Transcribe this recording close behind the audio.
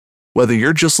Whether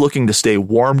you're just looking to stay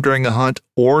warm during a hunt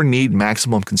or need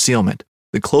maximum concealment,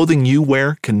 the clothing you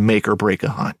wear can make or break a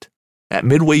hunt. At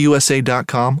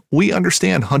MidwayUSA.com, we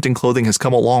understand hunting clothing has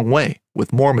come a long way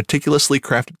with more meticulously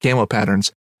crafted camo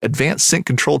patterns, advanced scent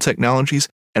control technologies,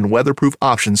 and weatherproof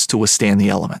options to withstand the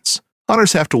elements.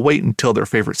 Hunters have to wait until their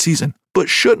favorite season, but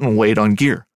shouldn't wait on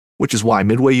gear, which is why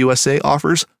Midway USA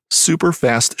offers super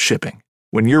fast shipping.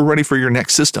 When you're ready for your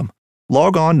next system,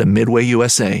 log on to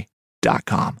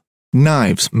MidwayUSA.com.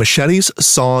 Knives, machetes,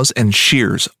 saws, and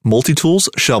shears, multi-tools,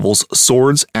 shovels,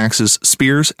 swords, axes,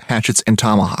 spears, hatchets, and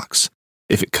tomahawks.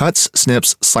 If it cuts,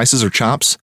 snips, slices, or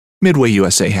chops, Midway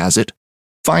USA has it.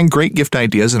 Find great gift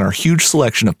ideas in our huge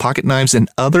selection of pocket knives and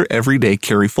other everyday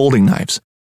carry folding knives.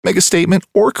 Make a statement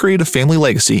or create a family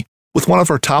legacy with one of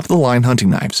our top-of-the-line hunting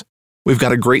knives. We've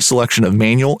got a great selection of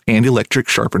manual and electric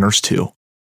sharpeners, too.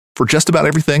 For just about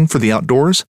everything for the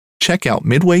outdoors, check out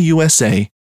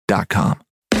MidwayUSA.com.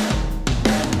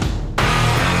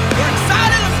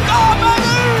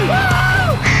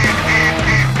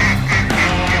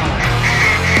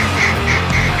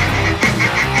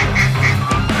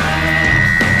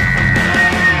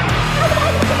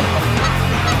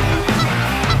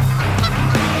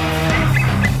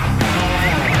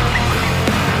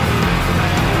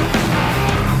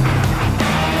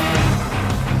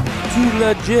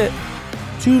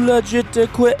 Too legit to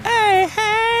quit.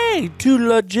 Hey, too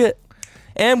legit.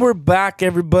 And we're back,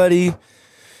 everybody,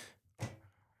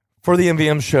 for the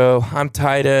MVM show. I'm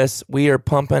Titus. We are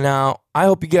pumping out. I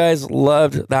hope you guys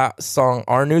loved that song,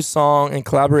 our new song in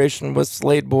collaboration with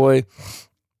Slade Boy.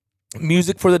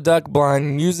 Music for the duck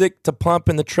blind, music to pump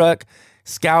in the truck,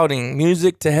 scouting,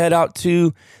 music to head out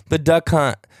to the duck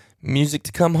hunt, music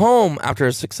to come home after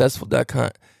a successful duck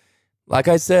hunt. Like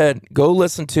I said, go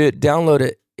listen to it, download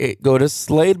it. Go to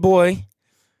Slade Boy,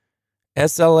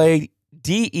 SladeBoy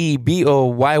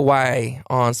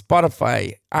on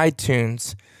Spotify,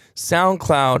 iTunes,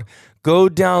 SoundCloud. Go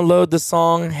download the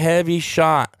song Heavy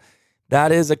Shot.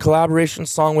 That is a collaboration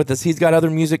song with us. He's got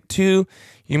other music too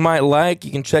you might like.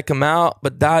 You can check him out,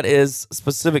 but that is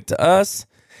specific to us.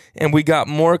 And we got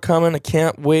more coming. I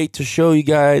can't wait to show you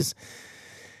guys.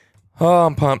 Oh,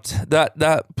 I'm pumped.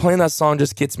 That playing that song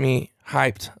just gets me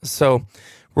hyped. So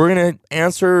we're going to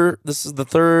answer, this is the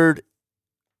third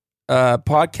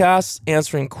podcast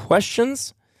answering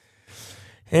questions.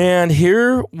 And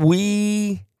here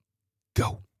we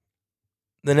go.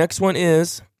 The next one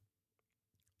is,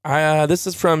 this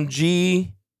is from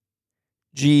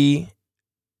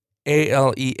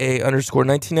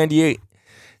GGALEA_1998.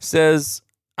 Says,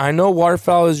 I know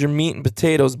waterfowl is your meat and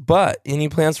potatoes, but any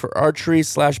plans for archery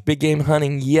 / big game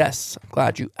hunting? Yes. I'm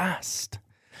glad you asked.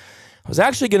 I was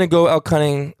actually going to go elk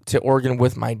hunting to Oregon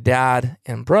with my dad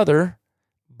and brother,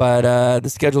 but the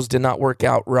schedules did not work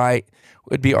out right. It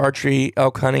would be archery,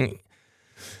 elk hunting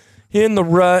in the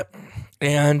rut,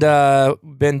 and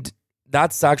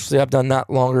that's actually, I've done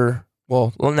that longer.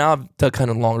 Well, now I've done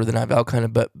kind of longer than I've elk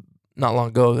hunted, but not long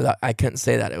ago, I couldn't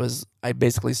say that. I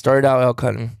basically started out elk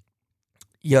hunting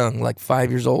young, like 5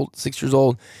 years old, 6 years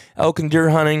old, elk and deer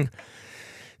hunting.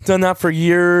 Done that for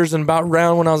years, and about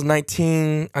around when I was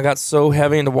 19, I got so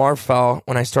heavy into waterfowl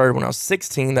when I started when I was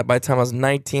 16 that by the time I was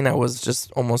 19, I was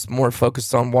just almost more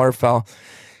focused on waterfowl.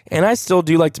 And I still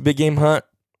do like to big game hunt,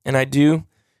 and I do.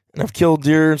 And I've killed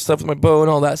deer and stuff with my bow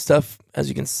and all that stuff. As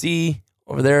you can see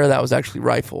over there, that was actually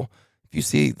rifle. If you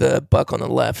see the buck on the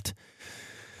left.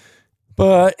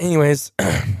 But anyways,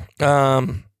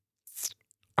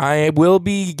 I will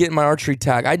be getting my archery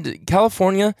tag.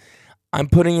 California, I'm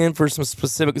putting in for some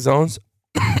specific zones,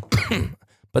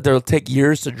 but they'll take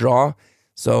years to draw.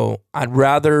 So I'd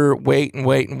rather wait.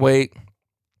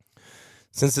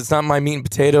 Since it's not my meat and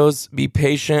potatoes, be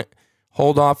patient,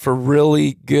 hold off for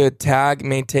really good tag. It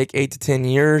may take 8 to 10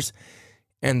 years,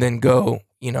 and then go,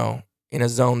 in a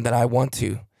zone that I want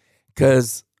to.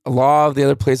 Because a lot of the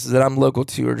other places that I'm local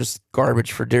to are just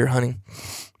garbage for deer hunting.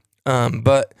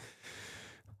 But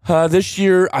this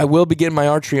year, I will be getting my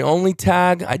archery only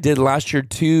tag. I did last year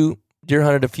too. Deer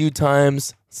hunted a few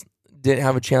times. Didn't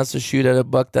have a chance to shoot at a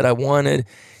buck that I wanted.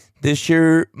 This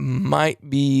year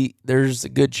there's a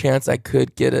good chance I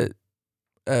could get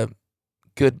a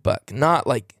good buck. Not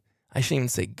like, I shouldn't even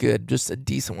say good, just a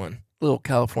decent one. Little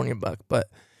California buck. But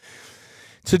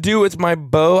to do with my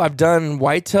bow, I've done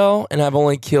whitetail, and I've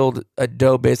only killed a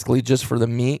doe basically just for the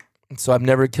meat. So I've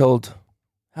never killed,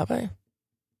 have I?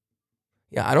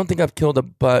 Yeah, I don't think I've killed a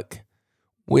buck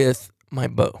with my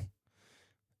bow,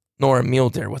 nor a mule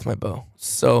deer with my bow.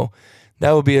 So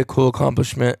that would be a cool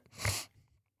accomplishment.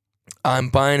 I'm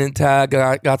buying a tag.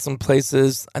 I got some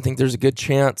places. I think there's a good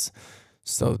chance.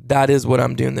 So that is what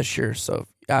I'm doing this year. So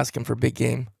asking for big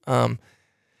game.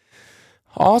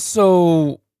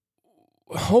 Also,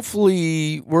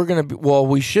 hopefully we're gonna be. Well,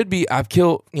 we should be. I've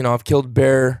killed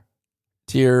bear,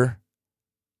 deer,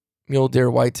 mule deer,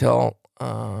 whitetail.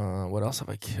 What else have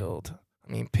I killed?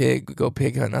 I mean, pig. We go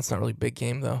pig hunt. That's not really big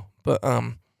game though. But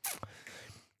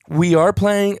we are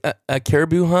planning a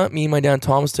caribou hunt. Me and my dad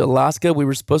Thomas to Alaska. We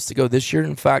were supposed to go this year.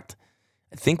 In fact,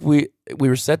 I think we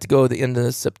were set to go at the end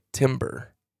of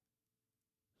September.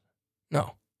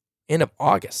 No, end of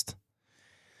August.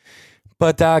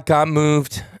 But that got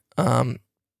moved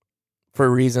for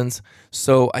reasons.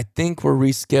 So I think we're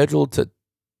rescheduled to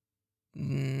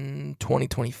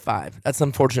 2025. That's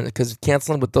unfortunate because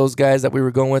canceling with those guys that we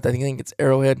were going with. I think it's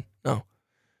Arrowhead. No,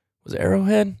 was it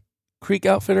Arrowhead Creek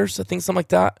Outfitters? I think something like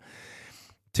that.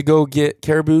 To go get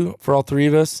caribou for all three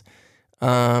of us.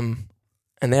 And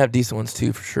they have decent ones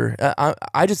too, for sure.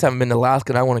 I just haven't been to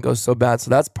Alaska and I want to go so bad.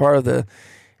 So that's part of the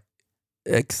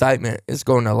excitement is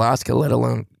going to Alaska, let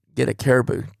alone get a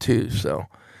caribou too. So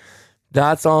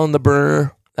that's on the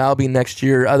burner. That'll be next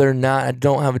year. Other than that, I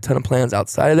don't have a ton of plans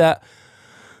outside of that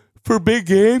for big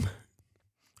game.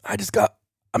 I'm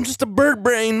just a bird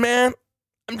brain, man.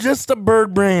 I'm just a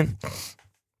bird brain.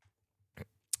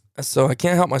 So I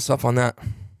can't help myself on that.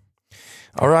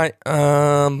 All right,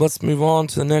 let's move on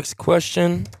to the next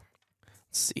question.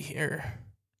 Let's see here.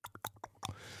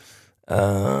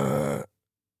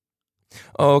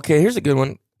 Okay, here's a good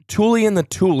one. Toolie and the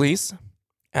Toolies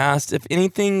asked, if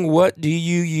anything, what do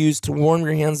you use to warm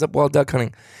your hands up while duck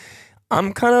hunting?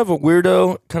 I'm kind of a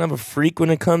weirdo, kind of a freak when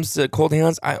it comes to cold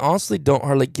hands. I honestly don't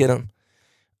hardly get them.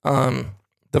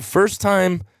 The first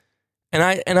time, and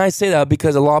I say that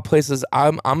because a lot of places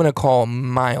I'm gonna call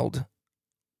mild,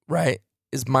 right?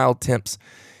 Is mild temps.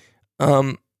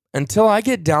 Until I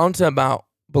get down to about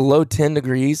below 10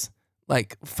 degrees,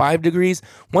 like 5 degrees.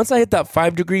 Once I hit that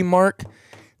 5 degree mark,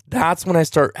 that's when I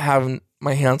start having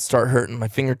my hands start hurting, my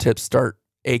fingertips start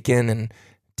aching and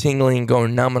tingling,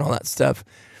 going numb and all that stuff.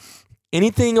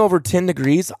 Anything over 10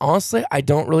 degrees, honestly, I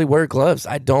don't really wear gloves.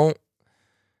 I don't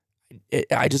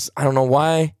know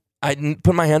why. I didn't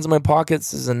put my hands in my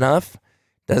pockets is enough.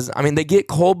 They get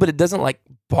cold, but it doesn't like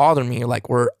bother me like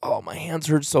where, oh, my hands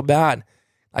hurt so bad.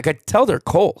 Like I tell they're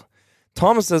cold.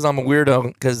 Thomas says I'm a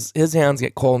weirdo because his hands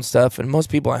get cold and stuff, and most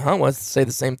people I hunt with say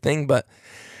the same thing, but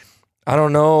I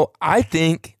don't know. I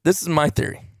think this is my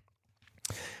theory.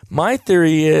 My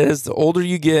theory is the older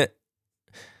you get,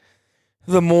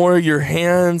 the more your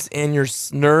hands and your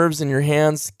nerves in your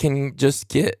hands can just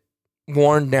get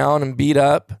worn down and beat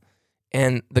up,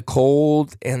 and the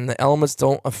cold and the elements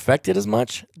don't affect it as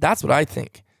much. That's what I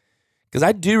think. Because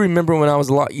I do remember when I was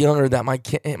a lot younger that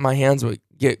my hands would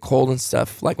get cold and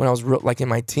stuff, like when I was like in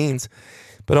my teens.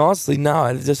 But honestly, no,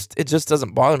 it just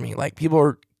doesn't bother me. Like people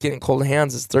are getting cold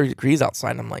hands. It's 30 degrees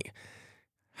outside. And I'm like,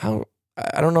 how?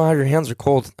 I don't know how your hands are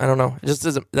cold. I don't know. It just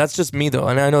doesn't. That's just me though,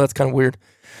 and I know that's kind of weird.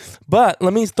 But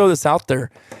let me throw this out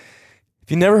there. If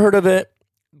you never heard of it,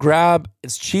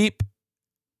 it's cheap.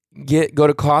 Go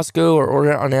to Costco or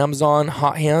order it on Amazon.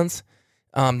 Hot hands.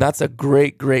 That's a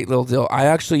great little deal. I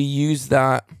actually used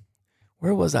that.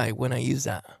 Where was I when I used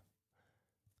that?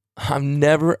 I've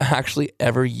never actually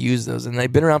ever used those, and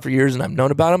they've been around for years, and I've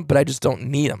known about them, but I just don't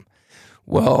need them.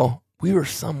 Well, we were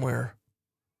somewhere.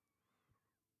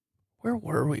 Where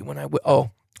were we when I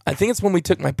think it's when we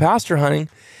took my pastor hunting.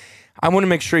 I want to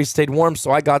make sure he stayed warm, so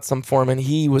I got some for him, and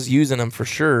he was using them for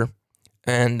sure.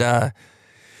 And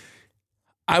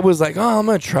I was like, oh, I'm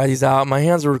going to try these out. My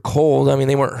hands were cold. I mean,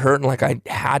 they weren't hurting like I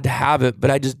had to have it, but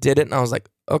I just did it, and I was like,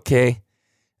 okay,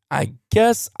 I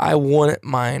guess I wouldn't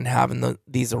mind having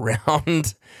these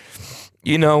around,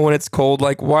 when it's cold.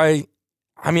 Like, why?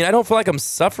 I mean, I don't feel like I'm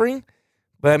suffering,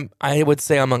 but I would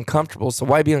say I'm uncomfortable. So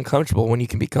why be uncomfortable when you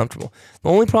can be comfortable? The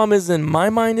only problem is in my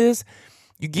mind is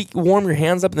you warm your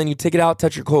hands up and then you take it out,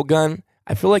 touch your cold gun.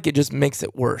 I feel like it just makes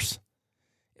it worse.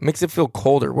 It makes it feel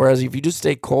colder. Whereas if you just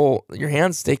stay cold, your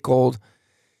hands stay cold,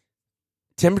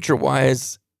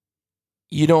 temperature-wise,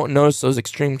 you don't notice those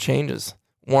extreme changes,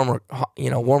 warm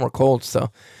or cold.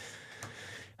 So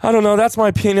I don't know. That's my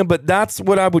opinion, but that's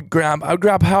what I would grab. I would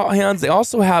grab hot hands. They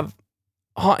also have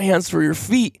hot hands for your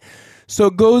feet. So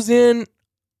it goes in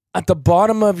at the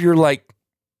bottom of your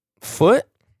foot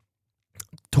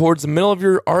towards the middle of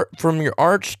your from your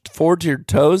arch forward to your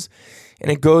toes,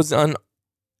 and it goes on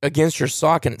against your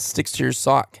sock and it sticks to your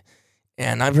sock.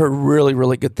 And I've heard really,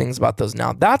 really good things about those.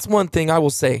 Now, that's one thing I will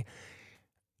say.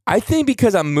 I think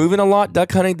because I'm moving a lot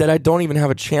duck hunting that I don't even have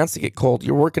a chance to get cold.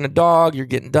 You're working a dog, you're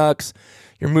getting ducks,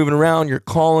 you're moving around, you're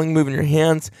calling, moving your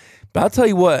hands. But I'll tell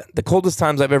you what, the coldest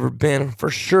times I've ever been for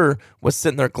sure was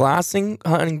sitting there glassing,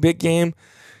 hunting big game,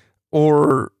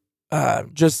 or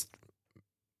just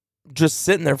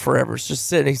sitting there forever. It's just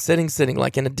sitting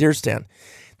like in a deer stand.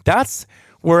 That's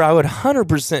where I would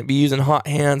 100% be using hot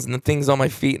hands and the things on my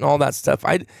feet and all that stuff.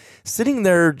 Sitting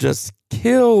there just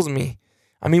kills me.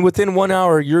 I mean, within 1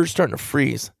 hour, you're starting to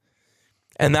freeze.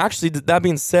 And actually, that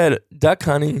being said, duck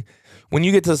hunting, when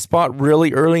you get to the spot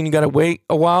really early and you got to wait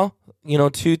a while,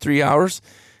 2-3 hours,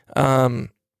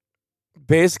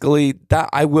 basically that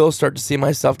I will start to see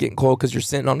myself getting cold because you're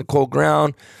sitting on the cold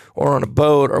ground or on a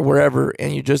boat or wherever,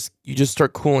 and you just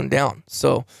start cooling down.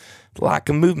 So lack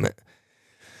of movement.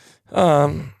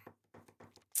 So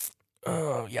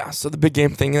the big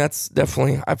game thing, that's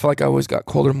definitely, I feel like I always got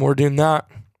colder more doing that.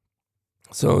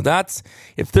 So that's,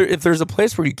 if there's a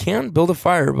place where you can build a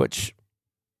fire, which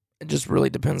it just really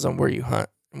depends on where you hunt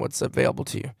and what's available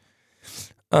to you.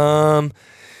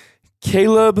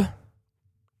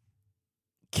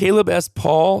 Caleb S.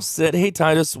 Paul said, "Hey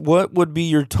Titus, what would be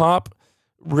your top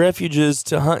refuges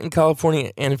to hunt in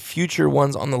California and future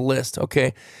ones on the list?"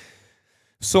 Okay.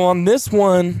 So on this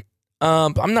one,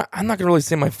 I'm not gonna really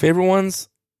say my favorite ones.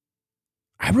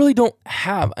 I really don't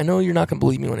have, I know you're not gonna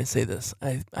believe me when I say this.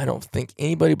 I don't think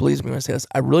anybody believes me when I say this.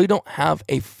 I really don't have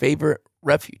a favorite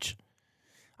refuge.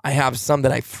 I have some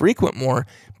that I frequent more,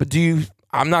 but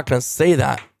I'm not gonna say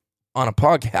that on a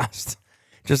podcast.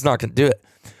 Just not gonna do it.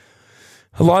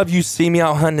 A lot of you see me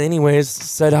out hunting anyways.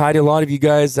 Said hi to a lot of you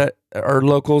guys that are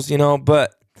locals,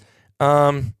 but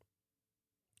and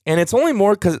it's only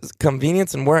more because it's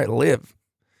convenience and where I live.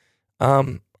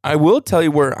 I will tell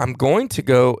you where I'm going to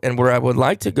go and where I would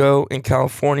like to go in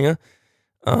California.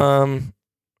 For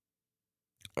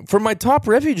my top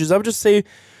refuges, I would just say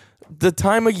the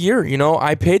time of year.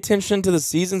 I pay attention to the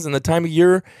seasons and the time of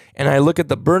year, and I look at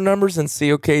the bird numbers and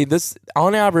see, okay, this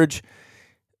on average,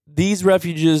 these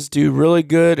refuges do really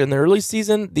good in the early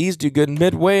season, these do good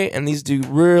midway, and these do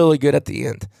really good at the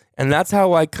end. And that's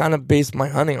how I kind of base my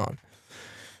hunting on.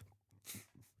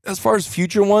 As far as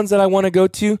future ones that I want to go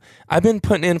to, I've been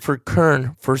putting in for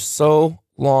Kern for so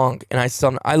long, and I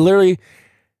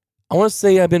want to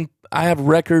say I have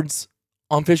records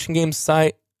on Fish and Game's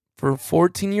site for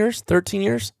 13 years.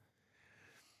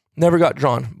 Never got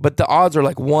drawn, but the odds are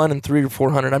like 1 in 300 or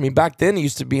 400. I mean, back then it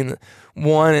used to be in the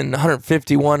 1 in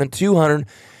 150, 1 in 200.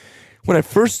 When I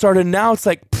first started, now it's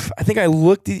like, I think I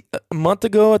looked a month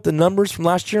ago at the numbers from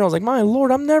last year, and I was like, my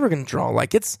Lord, I'm never going to draw.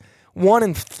 Like, it's 1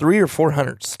 in 300 or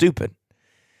 400. Stupid.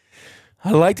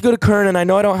 I like to go to Kern, and I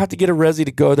know I don't have to get a resi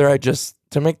to go there.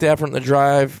 To make the effort in the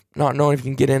drive, not knowing if you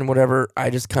can get in, whatever, I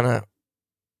just kind of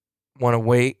want to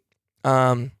wait.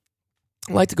 I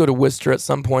like to go to Worcester at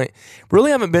some point. Really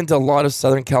haven't been to a lot of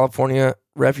Southern California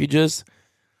refuges.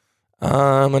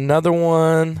 Another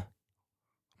one,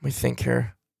 let me think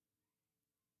here.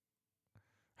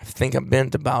 I think I've been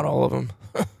to about all of them.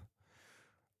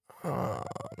 Oh,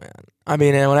 man. I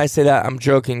mean, and when I say that, I'm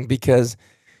joking because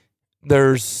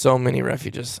there's so many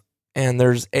refuges. And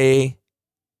there's A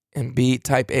and B,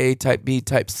 type A, type B,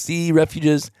 type C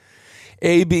refuges.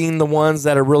 A being the ones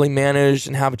that are really managed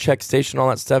and have a check station, all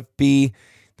that stuff. B,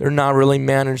 they're not really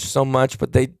managed so much,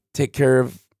 but they take care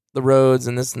of the roads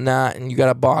and this and that, and you got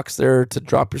a box there to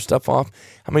drop your stuff off.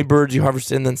 How many birds you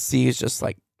harvested, and then C is just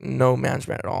like no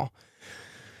management at all.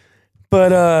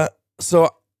 But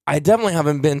so I definitely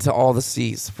haven't been to all the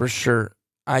C's for sure.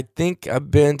 I think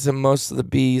I've been to most of the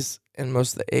B's and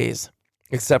most of the A's,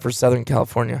 except for Southern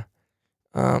California.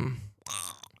 Man.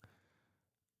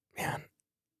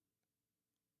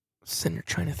 Sitting here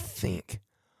trying to think.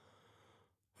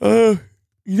 You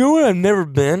know what I've never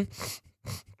been?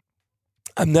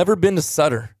 I've never been to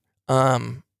Sutter. I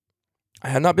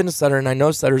have not been to Sutter, and I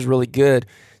know Sutter's really good.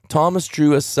 Thomas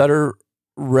drew a Sutter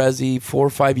resi 4 or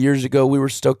 5 years ago. We were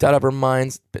stoked out of our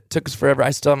minds. It took us forever.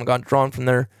 I still haven't gotten drawn from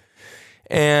there.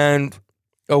 And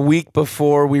a week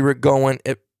before we were going,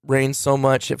 it rained so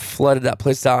much, it flooded that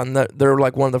place out. And they're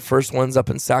like one of the first ones up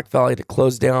in Sac Valley to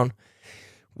close down.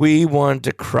 We wanted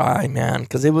to cry, man,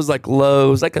 because it was like low.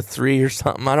 It was like a 3 or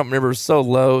something. I don't remember. It was so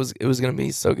low. It was going to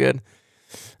be so good.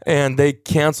 And they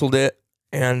canceled it,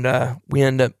 and we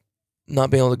ended up not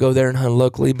being able to go there and hunt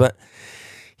locally. But,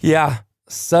 yeah,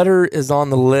 Sutter is on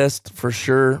the list for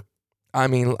sure. I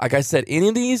mean, like I said, any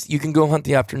of these, you can go hunt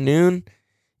the afternoon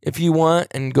if you want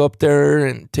and go up there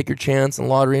and take your chance and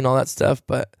lottery and all that stuff.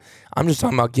 But I'm just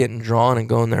talking about getting drawn and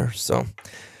going there. So,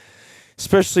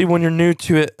 especially when you're new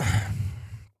to it.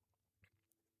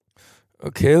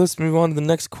 Okay, let's move on to the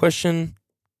next question.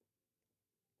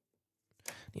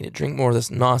 Need to drink more of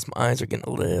this NOS. My eyes are getting a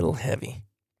little heavy.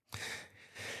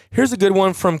 Here's a good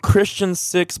one from Christian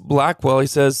 6 Blackwell. He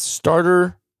says,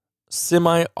 starter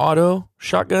semi-auto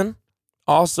shotgun,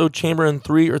 also chamber in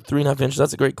 3 or 3.5 inches?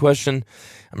 That's a great question.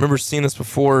 I remember seeing this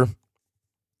before.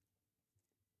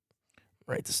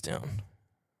 Write this down.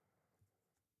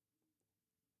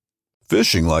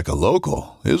 Fishing like a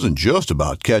local isn't just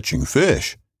about catching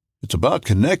fish. It's about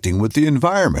connecting with the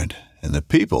environment and the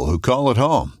people who call it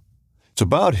home. It's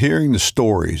about hearing the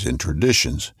stories and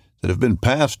traditions that have been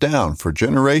passed down for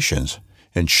generations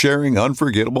and sharing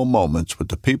unforgettable moments with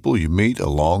the people you meet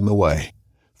along the way.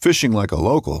 Fishing like a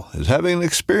local is having an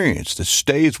experience that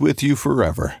stays with you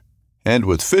forever. And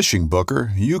with Fishing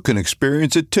Booker, you can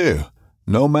experience it too,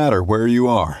 no matter where you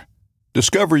are.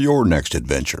 Discover your next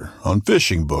adventure on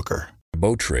Fishing Booker.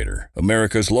 Boat Trader,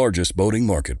 America's largest boating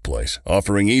marketplace,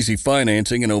 offering easy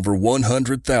financing and over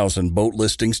 100,000 boat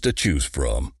listings to choose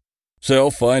from. Sell,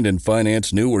 find, and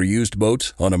finance new or used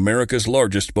boats on America's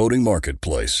largest boating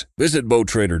marketplace. Visit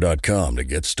BoatTrader.com to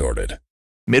get started.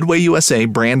 Midway USA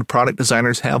brand product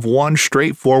designers have one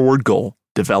straightforward goal: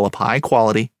 develop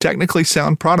high-quality, technically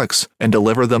sound products and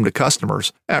deliver them to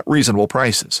customers at reasonable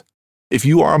prices. If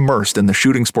you are immersed in the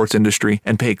shooting sports industry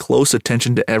and pay close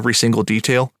attention to every single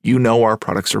detail, you know our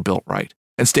products are built right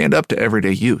and stand up to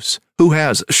everyday use. Who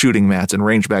has shooting mats and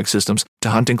range bag systems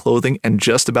to hunting clothing and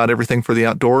just about everything for the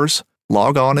outdoors?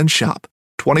 Log on and shop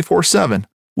 24/7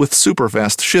 with super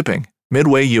fast shipping.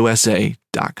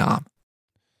 MidwayUSA.com.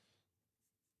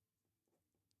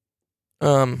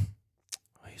 Oh, you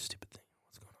stupid thing.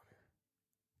 What's going on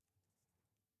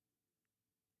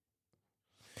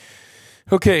here?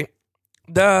 Okay.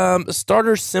 The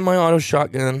starter semi-auto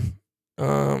shotgun.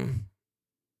 Let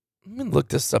me look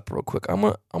this up real quick. I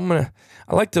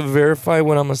like to verify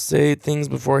when I'm gonna say things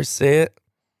before I say it.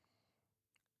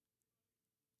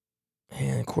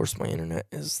 And of course my internet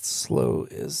is slow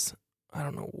as I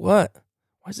don't know what.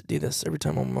 Why does it do this every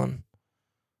time I'm on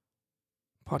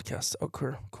podcast? Oh,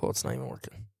 cool. It's not even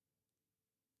working.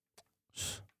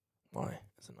 Why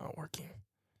is it not working?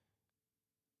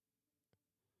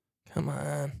 Come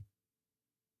on.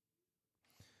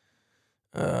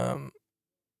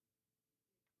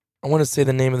 I want to say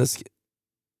the name of this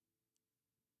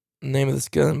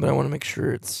gun, but I want to make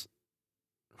sure it's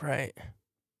right.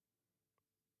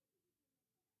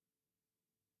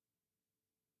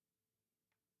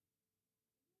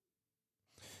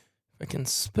 If I can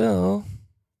spell.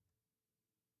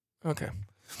 Okay.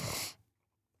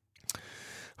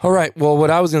 All right. Well, what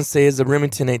I was going to say is the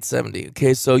Remington 870.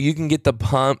 Okay, so you can get the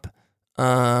pump.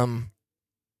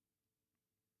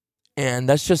 And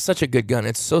that's just such a good gun.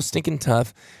 It's so stinking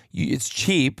tough. It's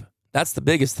cheap. That's the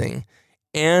biggest thing.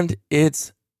 And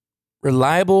it's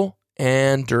reliable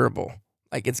and durable.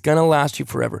 Like, it's going to last you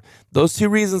forever. Those two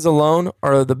reasons alone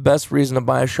are the best reason to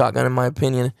buy a shotgun, in my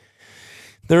opinion.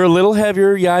 They're a little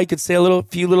heavier. Yeah, I could say a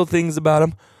few little things about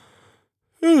them.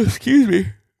 Oh, excuse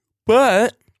me.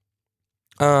 But,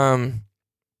 I'm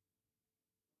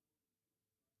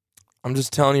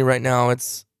just telling you right now,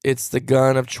 it's the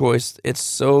gun of choice. It's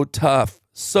so tough.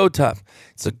 So tough.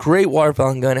 It's a great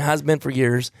waterfowling gun. It has been for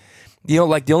years. The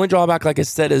only drawback, like I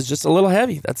said, is just a little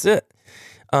heavy. That's it.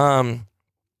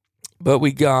 But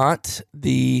we got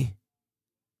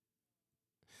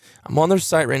I'm on their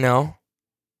site right now.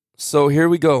 So here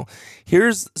we go.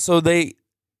 You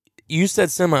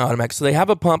said semi-automatic. So they have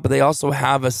a pump, but they also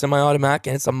have a semi-automatic,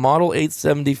 and it's a Model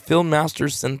 870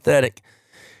 Fieldmaster synthetic.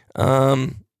 Let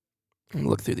me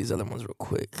look through these other ones real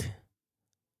quick.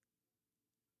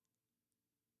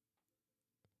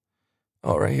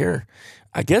 Oh, right here.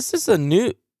 I guess it's a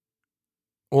new...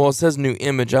 Well, it says new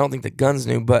image. I don't think the gun's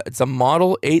new, but it's a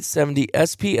Model 870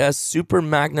 SPS Super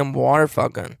Magnum waterfowl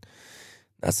gun.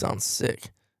 That sounds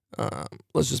sick.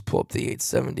 Let's just pull up the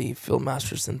 870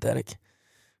 Fieldmaster synthetic.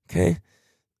 Okay.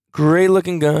 Great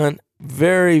looking gun.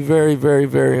 Very, very, very,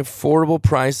 very affordable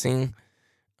pricing.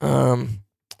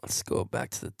 Let's go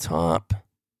back to the top. It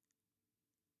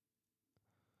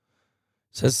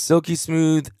says silky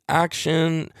smooth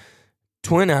action,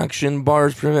 twin action,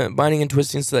 bars prevent biting and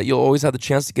twisting so that you'll always have the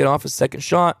chance to get off a second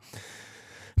shot.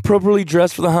 Appropriately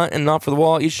dressed for the hunt and not for the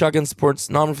wall. Each shotgun supports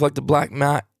non-reflective black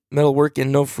matte metalwork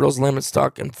and no frills laminate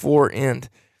stock and fore-end.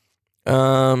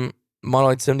 Model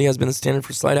 870 has been the standard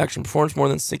for slide action performance more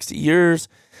than 60 years.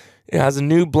 It has a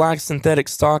new black synthetic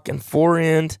stock and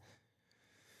fore-end.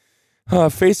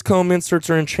 Face comb inserts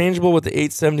are interchangeable with the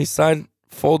 870 side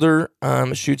folder.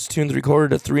 It shoots 2 3/4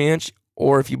 to 3 inch,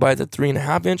 or if you buy the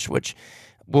 3.5 inch, which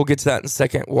we'll get to that in a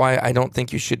second, why I don't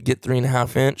think you should get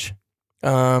 3.5 inch.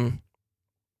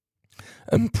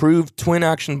 Improved twin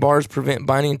action bars prevent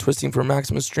binding and twisting for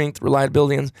maximum strength,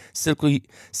 reliability, and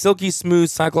silky smooth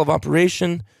cycle of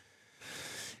operation.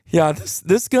 Yeah,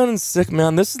 this gun is sick,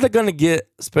 man. This is the gun to get,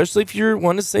 especially if you're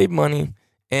wanting to save money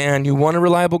and you want a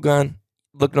reliable gun,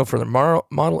 look no further. Model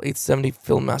 870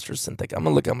 Fieldmaster Synthetic. I'm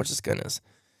going to look how much this gun is.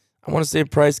 I want to say a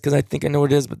price because I think I know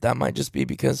what it is, but that might just be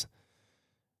because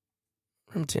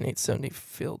Remington 870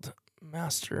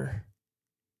 Fieldmaster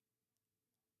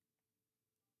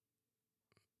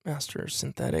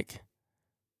Synthetic.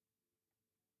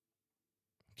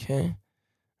 Okay.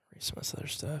 Read some of this other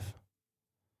stuff.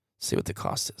 See what the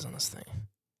cost is on this thing.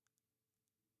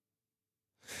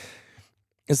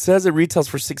 It says it retails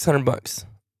for $600.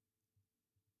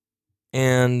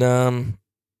 And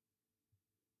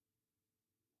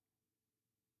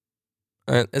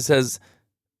it says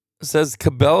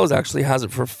Cabela's actually has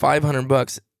it for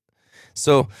 $500.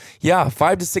 So yeah,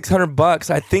 $500 to $600.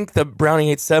 I think the Browning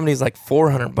 870 is like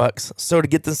 $400. So to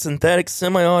get the synthetic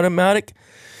semi-automatic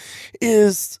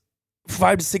is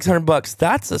 $500 to $600.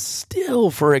 That's a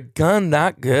steal for a gun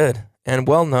that good and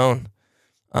well known.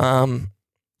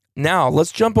 Now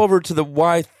let's jump over to the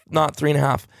why not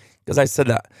 3.5, because I said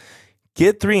that.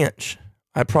 Get 3-inch.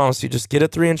 I promise you, just get a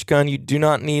 3-inch gun. You do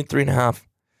not need 3.5.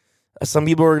 Some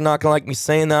people are not gonna like me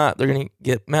saying that. They're gonna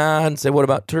get mad and say, "What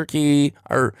about turkey?"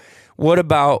 Or "What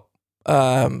about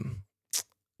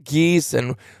geese?"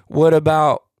 And "What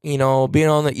about being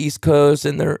on the East Coast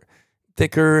and they're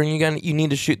thicker and you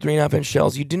need to shoot 3.5-inch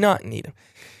shells?" You do not need them.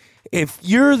 If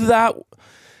you're that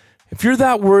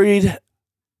worried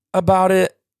about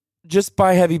it, just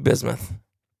buy heavy bismuth.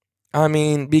 I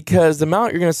mean, because the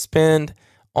amount you're going to spend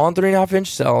on 3.5-inch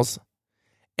shells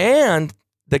and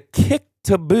the kick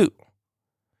to boot.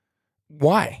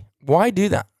 Why do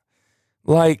that?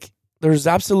 Like, there's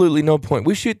absolutely no point.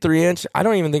 We shoot 3-inch. I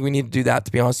don't even think we need to do that,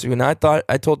 to be honest with you. And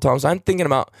I told Thomas, I'm thinking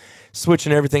about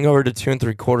switching everything over to 2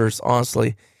 3/4,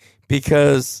 honestly,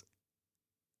 because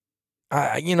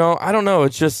I don't know.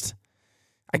 It's just,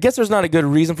 I guess there's not a good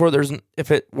reason for it.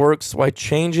 If it works, why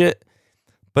change it?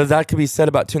 But that could be said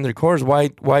about 2 3/4.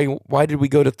 Why did we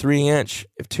go to 3-inch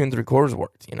if 2 3/4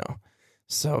 worked?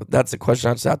 So that's a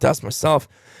question I just have to ask myself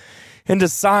and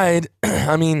decide.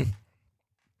 I mean,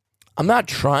 I'm not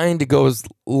trying to go as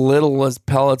little as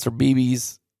pellets or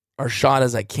BBs or shot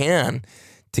as I can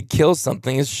to kill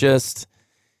something. It's just,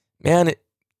 man, it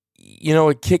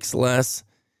kicks less.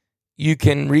 You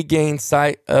can regain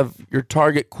sight of your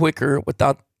target quicker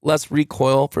without less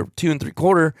recoil for 2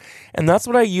 3/4. And that's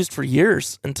what I used for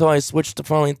years until I switched to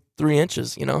finally 3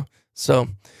 inches, So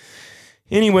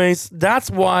anyways,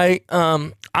 that's why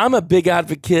I'm a big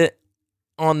advocate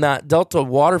on that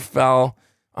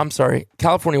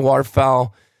California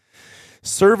waterfowl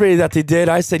survey that they did.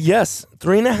 I said, yes,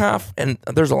 3.5. And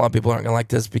there's a lot of people aren't going to like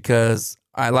this because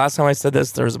last time I said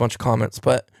this, there was a bunch of comments,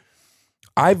 but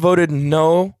I voted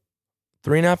no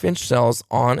 3.5-inch shells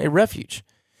on a Refuge.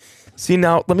 See,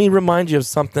 now let me remind you of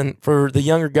something for the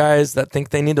younger guys that think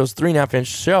they need those 3.5-inch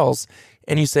shells.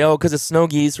 And you say, oh, because it's snow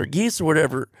geese or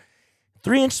whatever.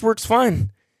 3 inches works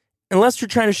fine, unless you're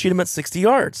trying to shoot them at 60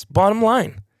 yards. Bottom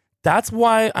line. That's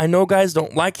why I know guys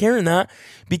don't like hearing that,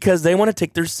 because they want to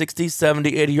take their 60,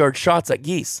 70, 80-yard shots at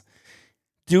geese.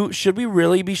 Should we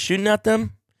really be shooting at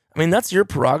them? I mean, that's your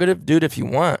prerogative, dude, if you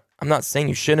want. I'm not saying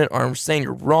you shouldn't, or I'm saying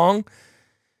you're wrong.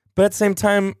 But at the same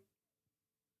time,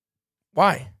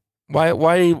 why? Why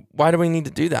do we need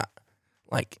to do that?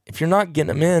 Like, if you're not getting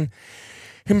them in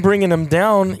and bringing them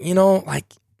down,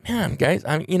 man, guys,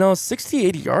 60,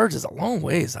 80 yards is a long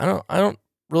ways. I don't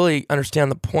really understand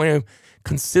the point of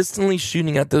consistently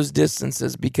shooting at those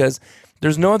distances, because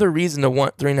there's no other reason to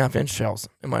want 3.5-inch shells,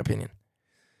 in my opinion.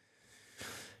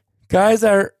 Guys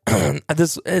are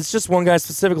it's just one guy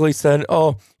specifically said,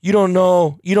 "Oh, you don't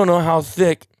know how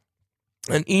thick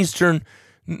an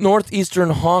northeastern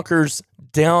honker's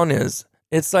down is."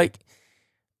 It's like,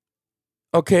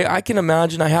 okay, I can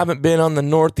imagine. I haven't been on the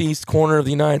northeast corner of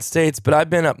the United States, but I've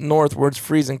been up north where it's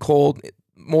freezing cold,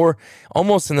 more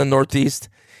almost in the northeast,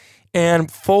 and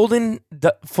folding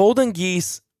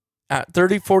geese at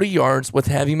 30, 40 yards with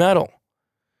heavy metal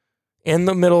in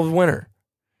the middle of winter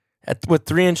with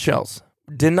 3-inch shells.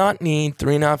 Did not need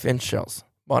 3.5-inch shells.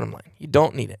 Bottom line, you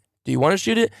don't need it. Do you want to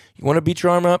shoot it? You want to beat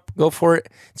your arm up? Go for it.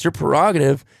 It's your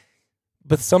prerogative.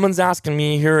 But someone's asking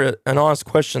me here an honest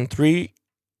question: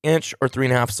 3-inch or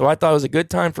 3.5? So I thought it was a good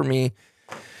time for me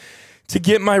to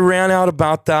get my rant out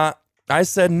about that. I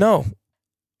said, no,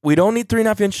 we don't need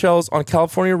 3.5-inch shells on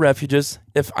California Refuges.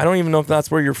 I don't even know if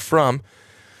that's where you're from,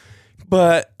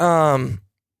 but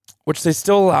which they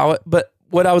still allow it. But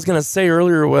what I was going to say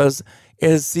earlier is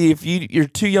see, if you're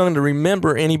too young to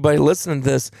remember, anybody listening to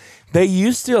this, they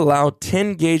used to allow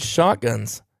 10-gauge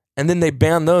shotguns, and then they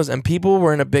banned those, and people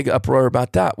were in a big uproar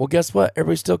about that. Well, guess what?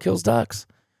 Everybody still kills ducks.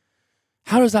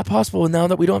 How is that possible now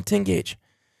that we don't have 10-gauge?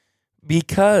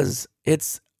 because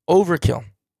it's overkill.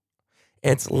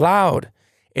 It's loud.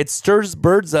 It stirs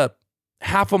birds up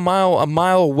a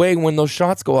mile away when those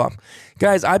shots go off.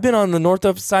 Guys, I've been on the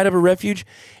north side of a refuge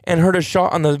and heard a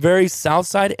shot on the very south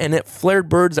side, and it flared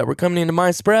birds that were coming into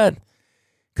my spread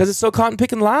because it's so cotton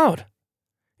picking loud.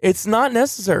 It's not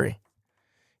necessary.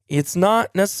 It's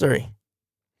not necessary.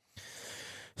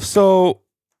 So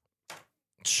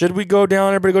should we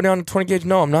everybody go down to 20 gauge?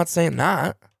 No, I'm not saying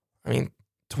that. I mean,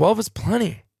 12 is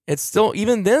plenty. It's still,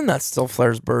 even then, that still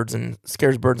flares birds and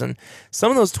scares birds. And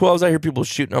some of those 12s, I hear people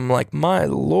shooting. I'm like, my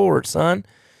Lord, son,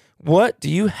 what do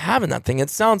you have in that thing? It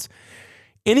sounds,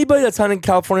 anybody that's hunting in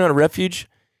California on a refuge,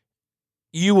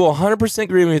 you will 100%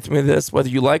 agree with me with this, whether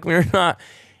you like me or not.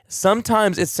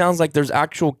 Sometimes it sounds like there's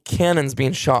actual cannons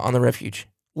being shot on the refuge.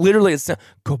 Literally,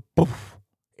 go poof.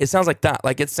 It sounds like that.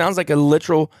 Like, it sounds like a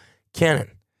literal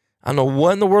cannon. I don't know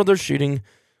what in the world they're shooting,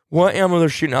 what ammo they're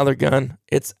shooting out of their gun.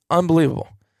 It's unbelievable.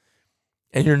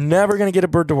 And you're never going to get a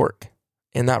bird to work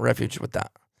in that refuge with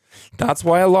that. That's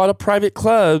why a lot of private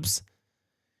clubs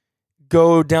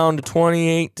go down to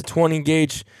 28 to 20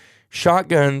 gauge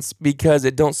shotguns, because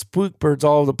it don't spook birds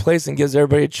all over the place and gives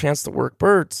everybody a chance to work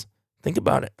birds. Think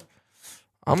about it.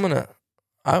 I'm gonna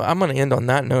end on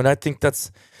that note. I think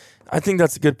that's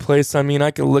a good place. I mean,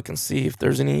 I could look and see if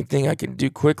there's anything I can do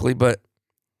quickly, but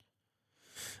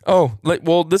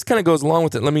this kind of goes along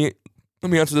with it. Let me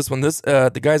answer this one.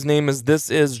 The guy's name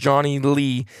is Johnny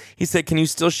Lee. He said, "Can you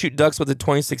still shoot ducks with a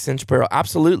 26-inch barrel?"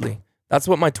 Absolutely. That's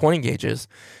what my 20 gauge is.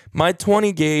 My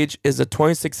 20 gauge is a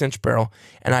 26-inch barrel,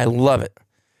 and I love it.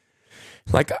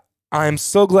 Like, I'm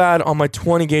so glad on my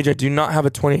 20 gauge I do not have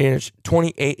a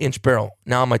 28-inch barrel.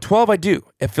 Now on my 12 I do.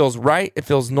 It feels right. It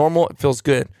feels normal. It feels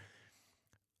good.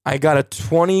 I got a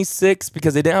 26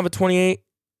 because they didn't have a 28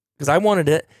 because I wanted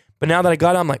it. But now that I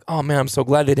got it, I'm like, oh man, I'm so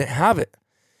glad they didn't have it.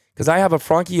 Because I have a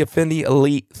Franchi Effendi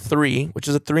Elite 3, which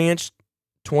is a 3-inch,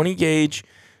 20 gauge,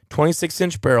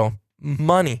 26-inch barrel.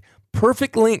 Money.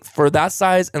 Perfect length for that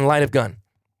size and light of gun.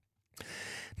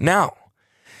 Now,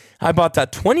 I bought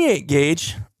that 28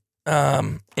 gauge,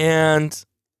 and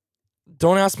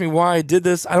don't ask me why I did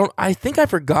this. I think I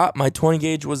forgot my 20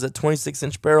 gauge was a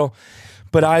 26-inch barrel,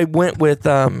 but I went with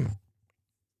a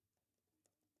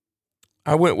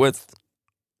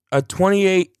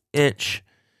 28-inch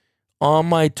on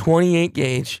my 28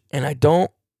 gauge, and I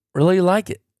don't really like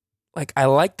it. Like, I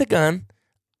like the gun.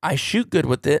 I shoot good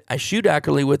with it. I shoot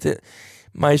accurately with it.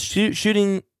 My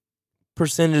shooting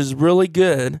percentage is really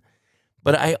good,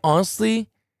 but I honestly,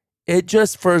 it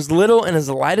just, for as little and as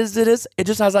light as it is, it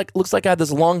just looks like I have this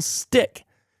long stick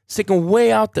sticking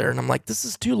way out there, and I'm like, this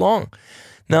is too long.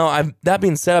 Now, that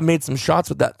being said, I made some shots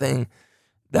with that thing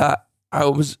that I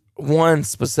was one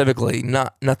specifically,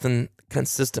 nothing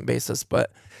consistent basis,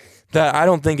 but that I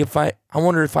don't think I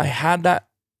wonder if I had that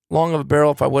long of a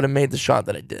barrel, if I would have made the shot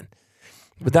that I did.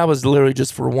 But that was literally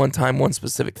just for one time, one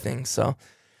specific thing. So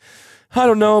I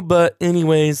don't know, but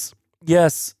anyways,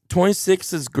 yes,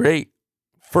 26 is great.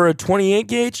 For a 28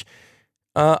 gauge,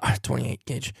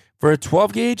 for a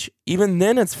 12 gauge, even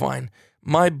then it's fine.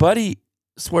 My buddy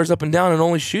swears up and down and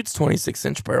only shoots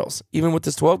 26-inch barrels, even with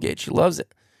this 12 gauge. He loves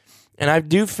it. And I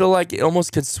do feel like it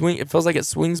almost could swing. It feels like it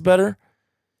swings better.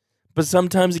 But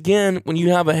sometimes, again, when you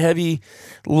have a heavy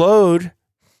load,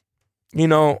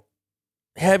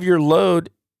 heavier load,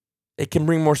 it can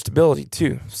bring more stability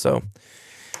too. So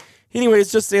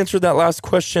anyways, just to answer that last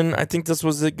question, I think this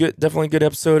was definitely a good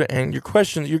episode. And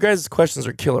your guys' questions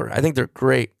are killer. I think they're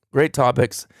great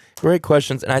topics, great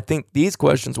questions. And I think these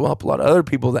questions will help a lot of other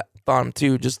people that thought them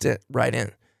too, just to write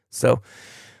in. So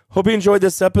hope you enjoyed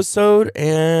this episode,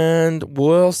 and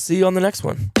we'll see you on the next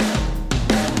one.